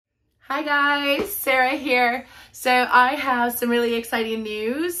Hi guys, Sarah here. So I have some really exciting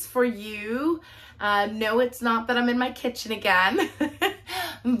news for you. No, it's not that I'm in my kitchen again,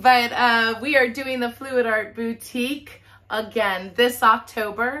 but we are doing the Fluid Art Boutique again this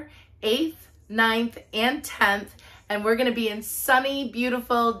October 8th, 9th, and 10th. And we're gonna be in sunny,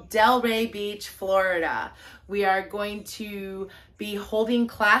 beautiful Delray Beach, Florida. We are going to be holding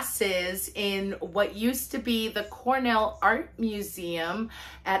classes in what used to be the Cornell Art Museum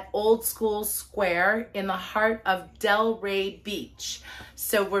at Old School Square in the heart of Delray Beach.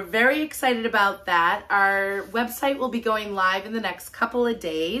 So we're very excited about that. Our website will be going live in the next couple of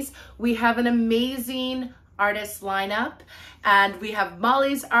days. We have an amazing artist lineup, and we have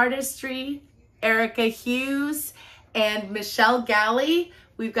Molly's Artistry, Erica Hughes, and Michelle Galley.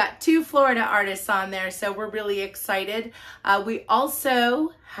 We've got 2 Florida artists on there, so we're really excited. We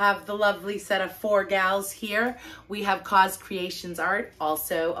also have the lovely set of 4 gals here. We have Cause Creations Art,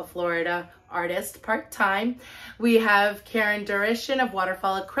 also a Florida artist, part-time. We have Karen Durishan of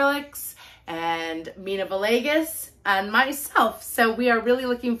Waterfall Acrylics, and Mina Villegas, and myself. So we are really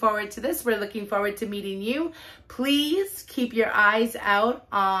looking forward to this. We're looking forward to meeting you. Please keep your eyes out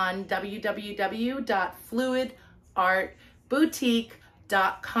on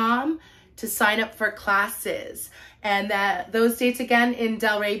www.fluidartboutique.com to sign up for classes. And those dates again in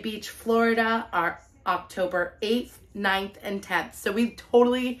Delray Beach, Florida are October 8th, 9th, and 10th. So we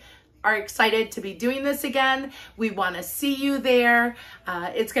totally are excited to be doing this again. We want to see you there.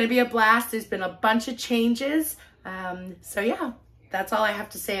 It's going to be a blast. There's been a bunch of changes. So yeah, that's all I have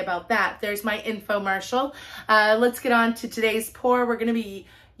to say about that. There's my infomercial. Let's get on to today's pour. We're going to be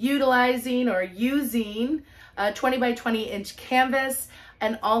utilizing or using a 20 by 20 inch canvas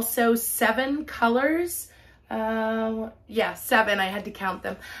and also 7 colors. Yeah, 7, I had to count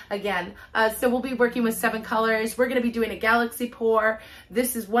them again. So we'll be working with 7 colors. We're gonna be doing a galaxy pour.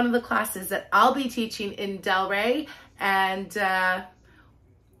 This is one of the classes that I'll be teaching in Delray. And,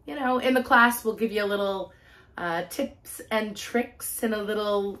 you know, in the class, we'll give you a little tips and tricks and a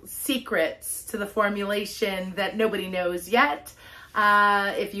little secrets to the formulation that nobody knows yet,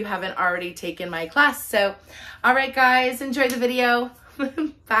 if you haven't already taken my class. So, all right, guys, enjoy the video.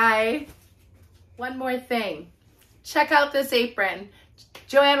 Bye. One more thing, check out this apron.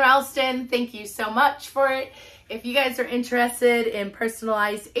 Joanne Ralston, thank you so much for it. If you guys are interested in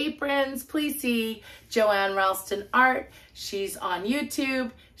personalized aprons, please see Joanne Ralston Art. She's on YouTube.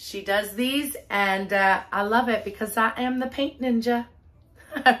 She does these, and I love it because I am the paint ninja.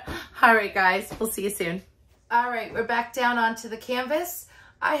 All right, guys, we'll see you soon. All right, we're back down onto the canvas.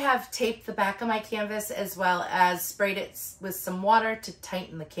 I have taped the back of my canvas as well as sprayed it with some water to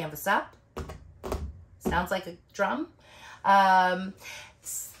tighten the canvas up. Sounds like a drum. The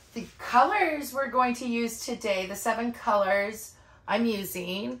colors we're going to use today, the 7 colors I'm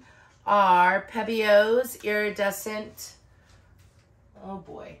using are Pebio's Iridescent, oh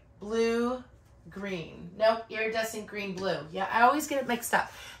boy, blue, green. Nope, iridescent green, blue. Yeah, I always get it mixed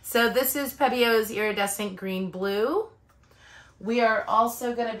up. So this is Pebio's Iridescent Green Blue. We are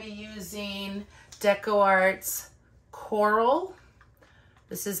also going to be using DecoArt's Coral.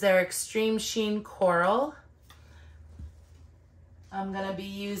 This is their Extreme Sheen Coral. I'm going to be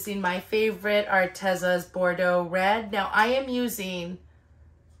using my favorite Arteza's Bordeaux Red. Now I am using,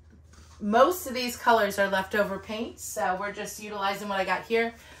 most of these colors are leftover paints, so we're just utilizing what I got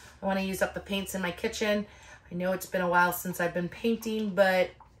here. I want to use up the paints in my kitchen. I know it's been a while since I've been painting, but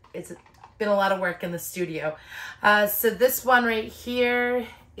it's been a lot of work in the studio. So this one right here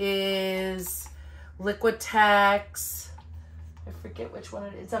is Liquitex. I forget which one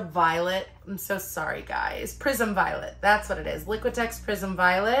it is. It's a violet. I'm so sorry, guys. Prism Violet. That's what it is. Liquitex Prism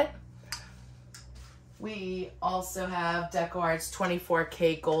Violet. We also have DecoArt's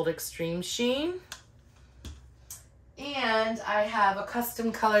 24K Gold Extreme Sheen. And I have a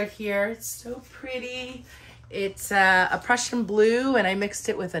custom color here. It's so pretty. It's a Prussian blue, and I mixed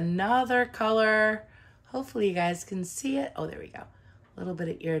it with another color. Hopefully you guys can see it. Oh, there we go. A little bit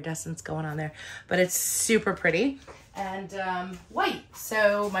of iridescence going on there, but it's super pretty. And white.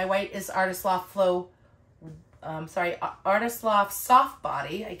 So my white is Artist Loft Artist Loft Soft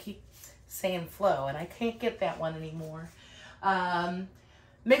Body. I keep saying Flow, and I can't get that one anymore.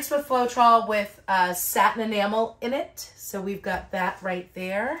 Mixed with Floetrol with satin enamel in it. So we've got that right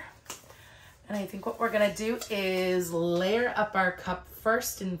there. And I think what we're gonna do is layer up our cup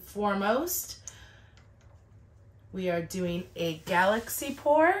first and foremost. We are doing a galaxy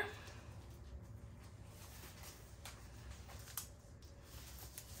pour.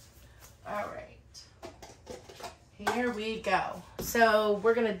 All right, here we go. So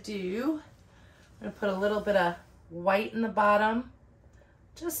we're gonna put a little bit of white in the bottom,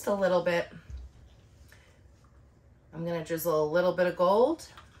 just a little bit. I'm gonna drizzle a little bit of gold.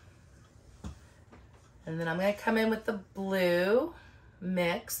 And then I'm gonna come in with the blue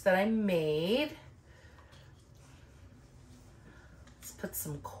mix that I made. Let's put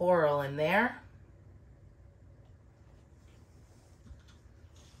some coral in there.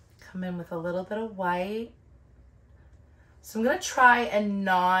 Come in with a little bit of white. So I'm gonna try and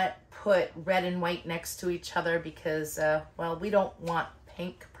not put red and white next to each other because, well, we don't want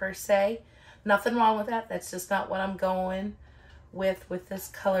pink per se. Nothing wrong with that. That's just not what I'm going with this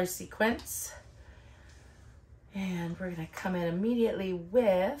color sequence. And we're gonna come in immediately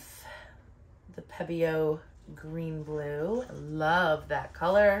with the Pebeo green blue. I love that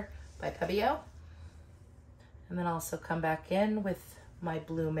color by Pebeo. And then also come back in with my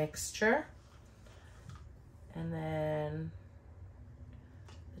blue mixture. And then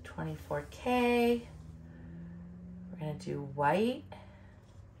the 24K. We're gonna do white.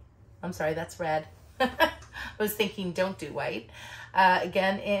 I'm sorry, that's red. I was thinking don't do white.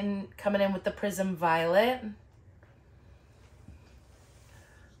 Again, coming in with the Prism Violet.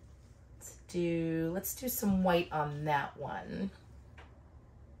 Let's do some white on that one.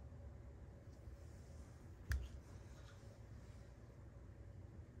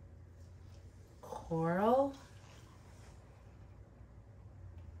 Coral.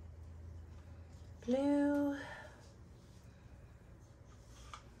 Blue.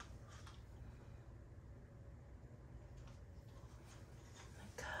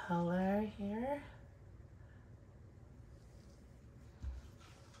 Color here.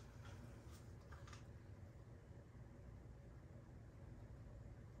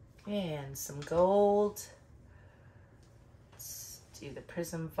 And some gold. Let's do the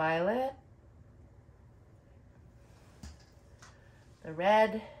Prism Violet. The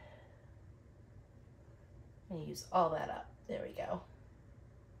red. I'm gonna use all that up. There we go.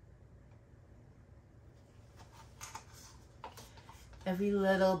 Every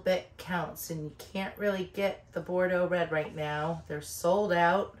little bit counts, and you can't really get the Bordeaux red right now. They're sold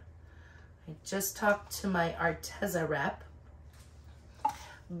out. I just talked to my Arteza rep.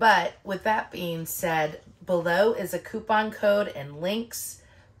 But with that being said, below is a coupon code and links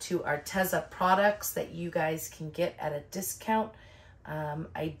to Arteza products that you guys can get at a discount.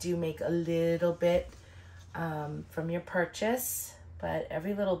 I do make a little bit from your purchase, but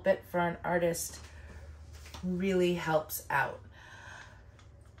every little bit for an artist really helps out.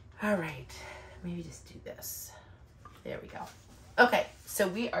 All right, maybe just do this. There we go. Okay, so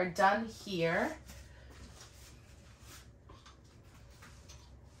we are done here.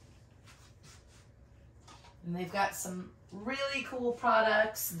 And they've got some really cool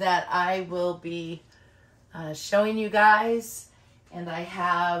products that I will be showing you guys. And I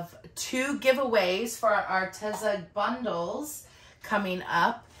have 2 giveaways for our Arteza bundles coming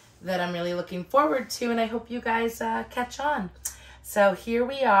up that I'm really looking forward to, and I hope you guys catch on. So here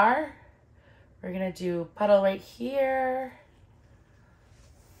we are. We're gonna do puddle right here.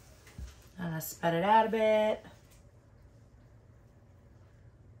 I'm gonna spread it out a bit.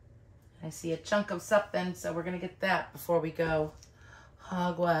 I see a chunk of something, so we're gonna get that before we go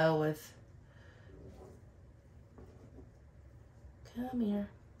hog wild with. Come here.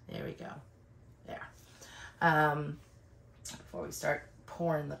 There we go. There. Before we start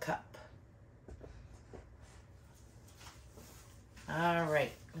pouring the cup. All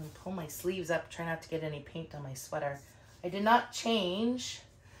right, I'm gonna pull my sleeves up, try not to get any paint on my sweater. I did not change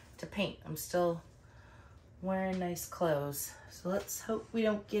to paint. I'm still wearing nice clothes. So let's hope we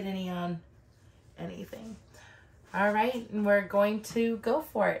don't get any on anything. All right, and we're going to go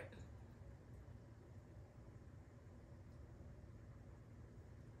for it.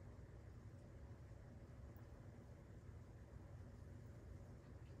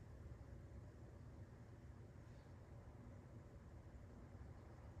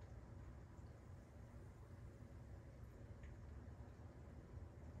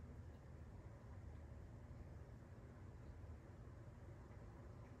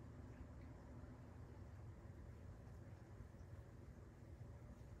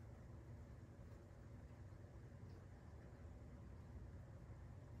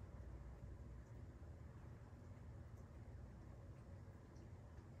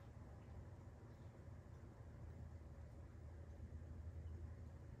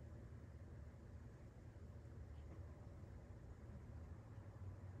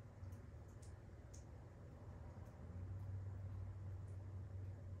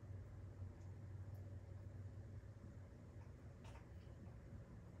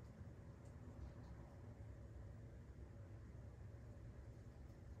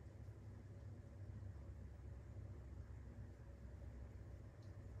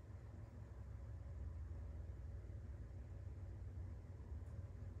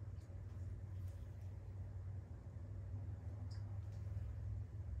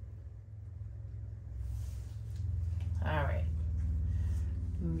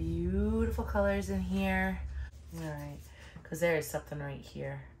 beautiful colors in here. All right, because there is something right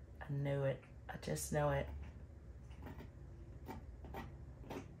here. I knew it. I just know it.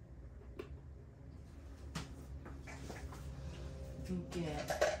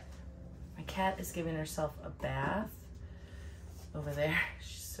 My cat is giving herself a bath over there.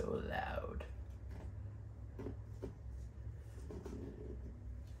 She's so loud.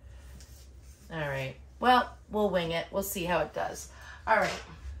 All right, well, we'll wing it. We'll see how it does. All right,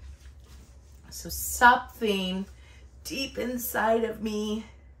 so something deep inside of me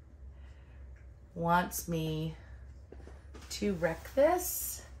wants me to wreck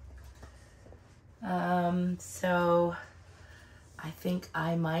this. So I think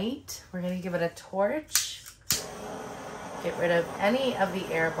I might. We're gonna give it a torch. Get rid of any of the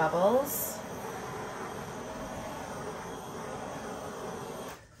air bubbles.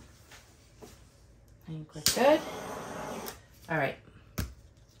 I think we're good. All right.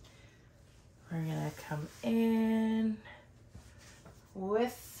 We're gonna come in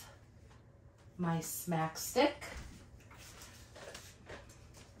with my smack stick.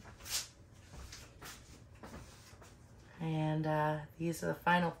 And these are the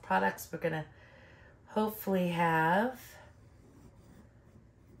final products we're gonna hopefully have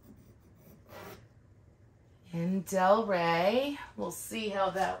in DELRAY. We'll see how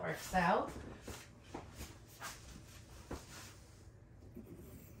that works out.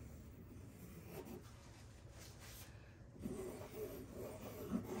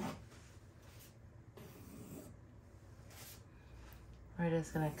 We're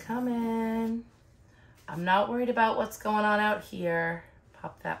just gonna come in. I'm not worried about what's going on out here.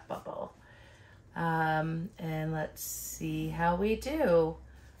 Pop that bubble. And let's see how we do.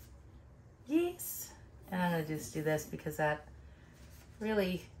 Yes. And I'm gonna just do this because that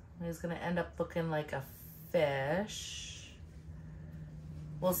really is gonna end up looking like a fish.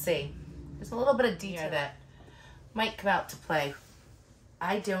 We'll see. There's a little bit of detail that might come out to play.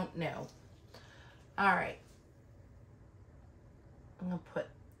 I don't know. All right. I'm gonna put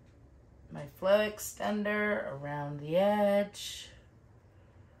my flow extender around the edge.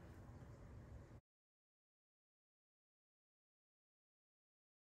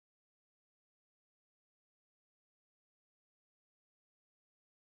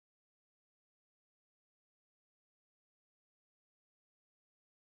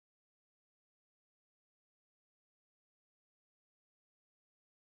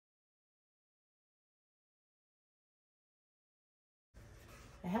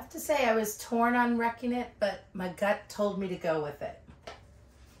 I have to say I was torn on wrecking it, but my gut told me to go with it.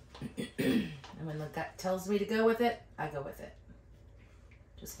 And when the gut tells me to go with it, I go with it.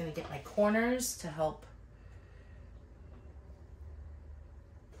 Just gonna get my corners to help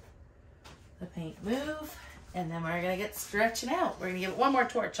the paint move. And then we're gonna get stretching out. We're gonna give it one more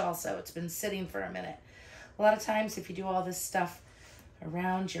torch also. It's been sitting for a minute. A lot of times if you do all this stuff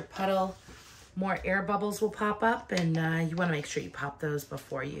around your puddle, more air bubbles will pop up, and you want to make sure you pop those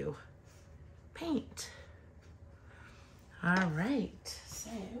before you paint. All right,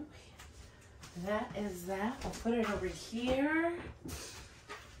 so that is that. I'll put it over here,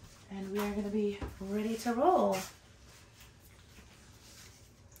 and we are going to be ready to roll.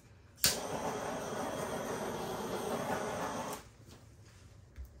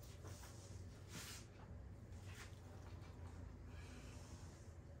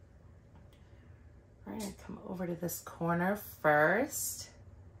 We're going to come over to this corner first.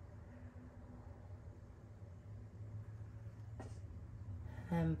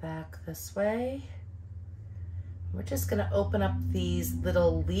 And back this way. We're just going to open up these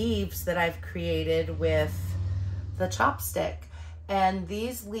little leaves that I've created with the chopstick. And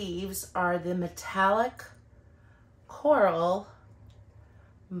these leaves are the metallic coral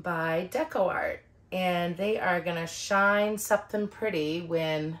by DecoArt. And they are going to shine something pretty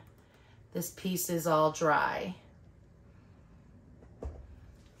when this piece is all dry.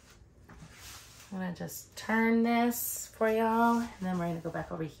 I'm gonna just turn this for y'all, and then we're gonna go back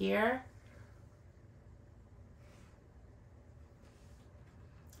over here.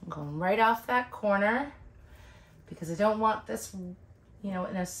 I'm going right off that corner because I don't want this, you know,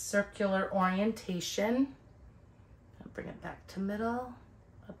 in a circular orientation. I'll bring it back to middle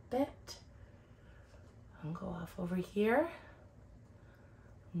a bit. I'll go off over here.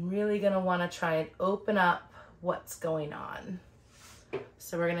 I'm really gonna wanna try and open up what's going on.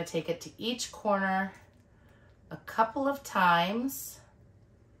 So we're gonna take it to each corner a couple of times.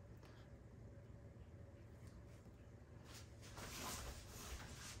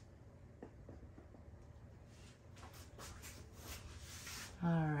 All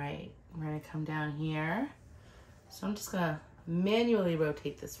right, we're gonna come down here. So I'm just gonna manually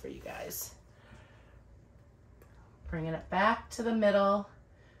rotate this for you guys. Bringing it back to the middle.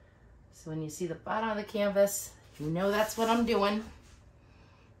 So when you see the bottom of the canvas, you know that's what I'm doing.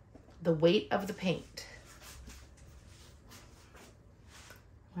 The weight of the paint.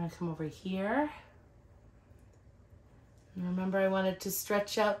 I'm gonna come over here. And remember, I wanted to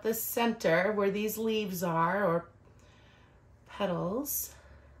stretch out the center where these leaves are, or petals.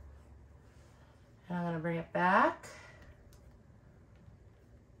 And I'm gonna bring it back.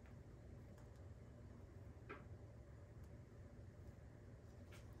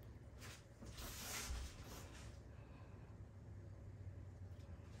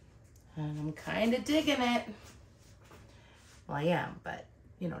 And I'm kind of digging it. Well, I am, but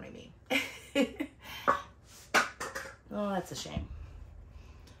you know what I mean. Oh, that's a shame.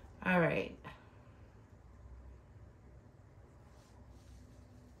 All right.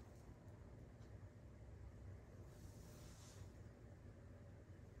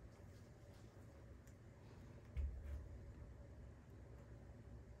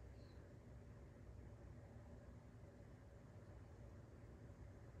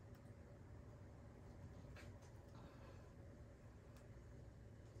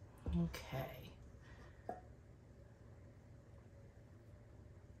 Okay.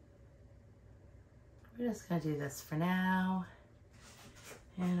 We're just gonna do this for now.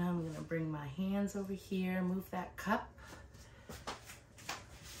 And I'm gonna bring my hands over here, move that cup.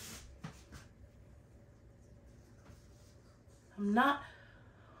 I'm not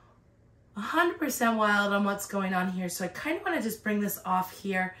 100% wild on what's going on here, so I kind of want to just bring this off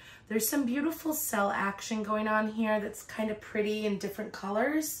here. There's some beautiful cell action going on here that's kind of pretty in different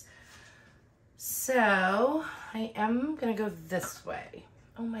colors. So I am gonna go this way.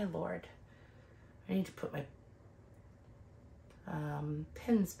 Oh my Lord. I need to put my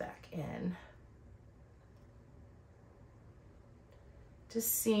pins back in.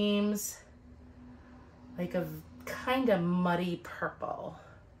 Just seems like a kind of muddy purple,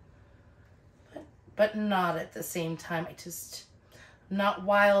 but not at the same time. I'm not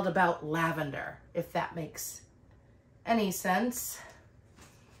wild about lavender, if that makes any sense.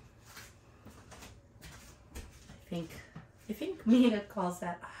 I think Mina calls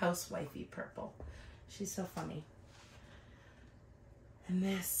that housewifey purple. She's so funny. And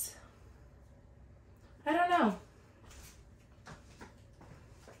this, I don't know.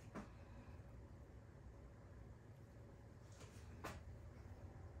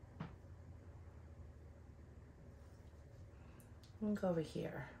 I'm gonna go over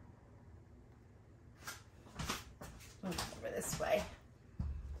here. I'll go over this way.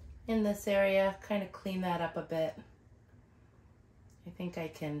 In this area, kind of clean that up a bit. I think I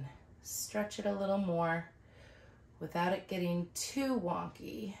can stretch it a little more without it getting too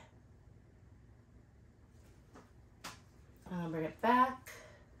wonky. I'll bring it back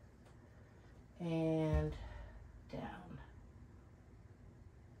and down.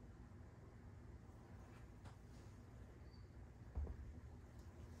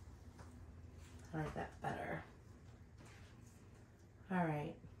 I like that better. All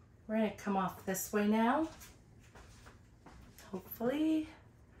right, we're gonna come off this way now. Hopefully,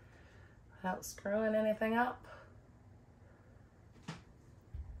 without screwing anything up.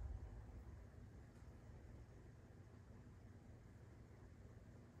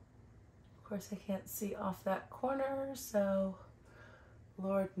 Of course, I can't see off that corner, so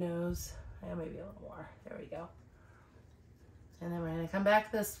Lord knows. Yeah, maybe a little more. There we go. And then we're gonna come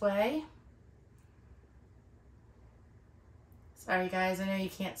back this way. Sorry guys, I know you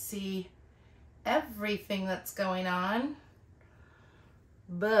can't see everything that's going on,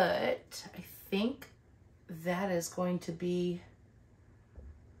 but I think that is going to be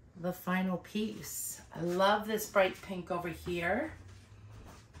the final piece. I love this bright pink over here.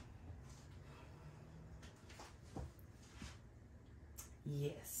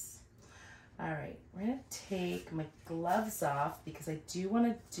 Yes. All right, we're gonna take my gloves off because I do want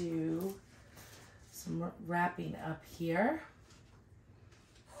to do some wrapping up here.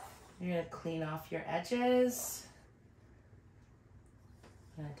 You're gonna clean off your edges.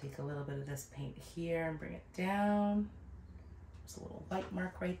 I'm gonna take a little bit of this paint here and bring it down. There's a little white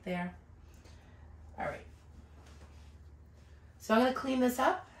mark right there. All right. So I'm gonna clean this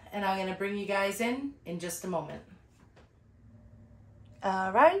up and I'm gonna bring you guys in just a moment.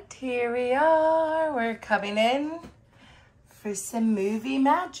 All right, here we are. We're coming in for some movie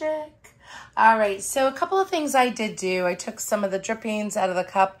magic. All right, so a couple of things I did do. I took some of the drippings out of the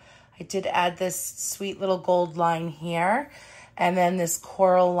cup. I did add this sweet little gold line here and then this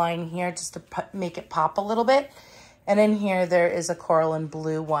coral line here just to make it pop a little bit. And in here, there is a coral and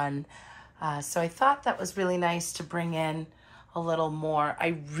blue one. So I thought that was really nice to bring in a little more.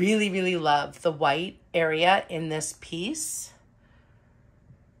 I really, really love the white area in this piece.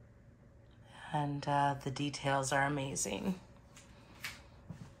 And the details are amazing.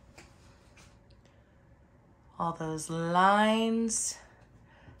 All those lines.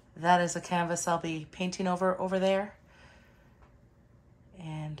 That is a canvas I'll be painting over there.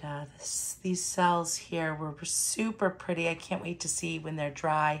 And these cells here were super pretty. I can't wait to see when they're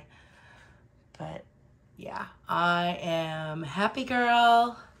dry. But yeah, I am happy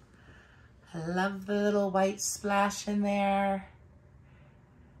girl. I love the little white splash in there.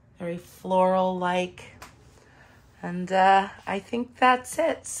 Very floral-like. And I think that's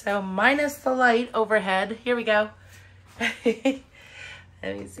it. So minus the light overhead. Here we go.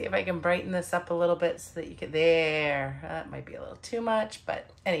 Let me see if I can brighten this up a little bit so that you can, there. That might be a little too much, but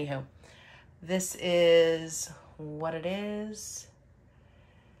anywho. This is what it is.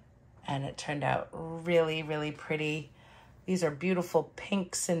 And it turned out really, really pretty. These are beautiful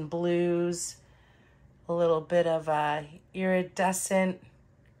pinks and blues. A little bit of iridescent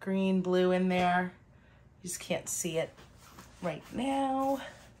green blue in there. You just can't see it right now.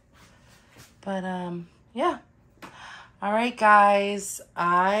 But yeah. All right, guys,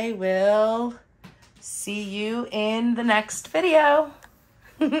 I will see you in the next video.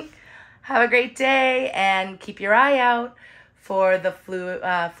 Have a great day and keep your eye out for the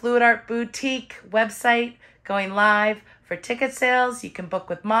Fluid Art Boutique website going live for ticket sales. You can book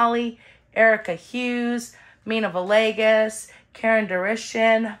with Molly, Erica Hughes, Mina Villegas, Karen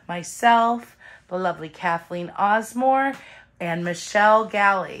Durishin, myself, the lovely Kathleen Osmore, and Michelle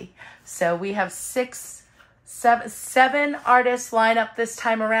Galley. So we have seven artists line up this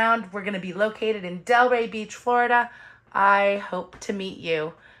time around. We're going to be located in Delray Beach, Florida. I hope to meet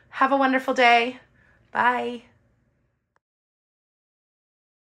you. Have a wonderful day. Bye.